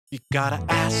You gotta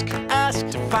ask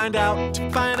to find out, to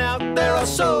find out. There are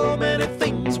so many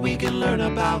things we can learn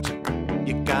about.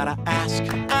 You gotta ask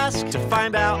to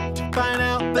find out, to find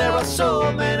out. There are so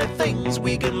many things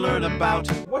we can learn about.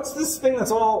 What's this thing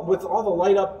that's all with all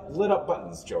the lit up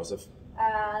buttons, Joseph?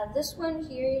 This one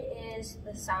here is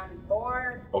the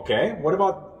soundboard. Okay, what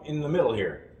about in the middle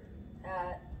here?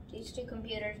 These two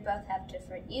computers both have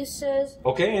different uses.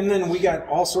 Okay, and then we got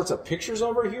all sorts of pictures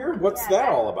over here. What's that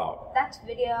all about? That's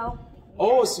video.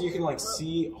 Oh, so you can like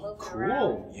see. Oh, cool.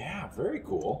 Around. Yeah, very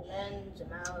cool. And zoom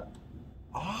out.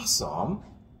 Awesome.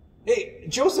 Hey,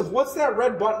 Joseph, what's that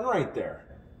red button right there?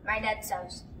 My dad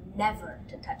says never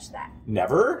to touch that.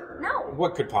 Never? No.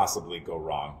 What could possibly go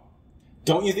wrong?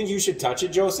 Don't you think you should touch it,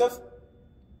 Joseph?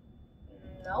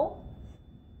 No.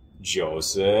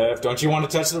 Joseph, don't you want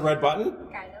to touch the red button?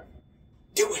 Kind of.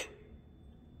 Do it.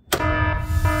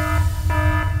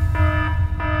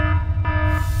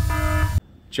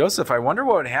 Joseph, I wonder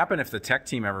what would happen if the tech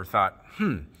team ever thought,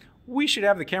 we should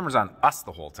have the cameras on us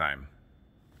the whole time.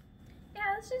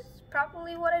 Yeah, this is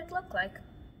probably what it'd look like.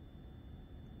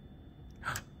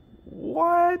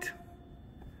 What?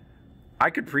 I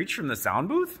could preach from the sound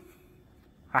booth?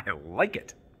 I like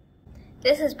it.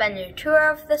 This has been your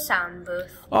tour of the sound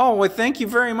booth. Oh, well, thank you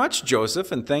very much,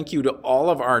 Joseph, and thank you to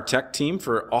all of our tech team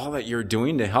for all that you're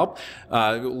doing to help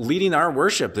leading our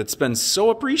worship. That's been so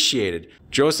appreciated.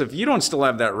 Joseph, you don't still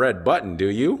have that red button,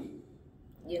 do you?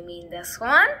 You mean this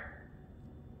one?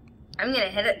 I'm gonna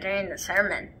hit it during the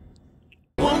sermon.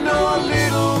 We'll know a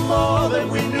little more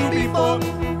than we knew before.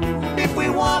 If we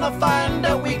wanna find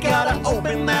out, we gotta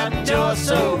open that door.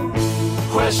 So,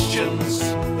 questions,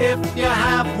 if you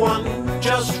have one,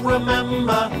 just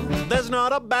remember, there's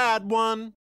not a bad one.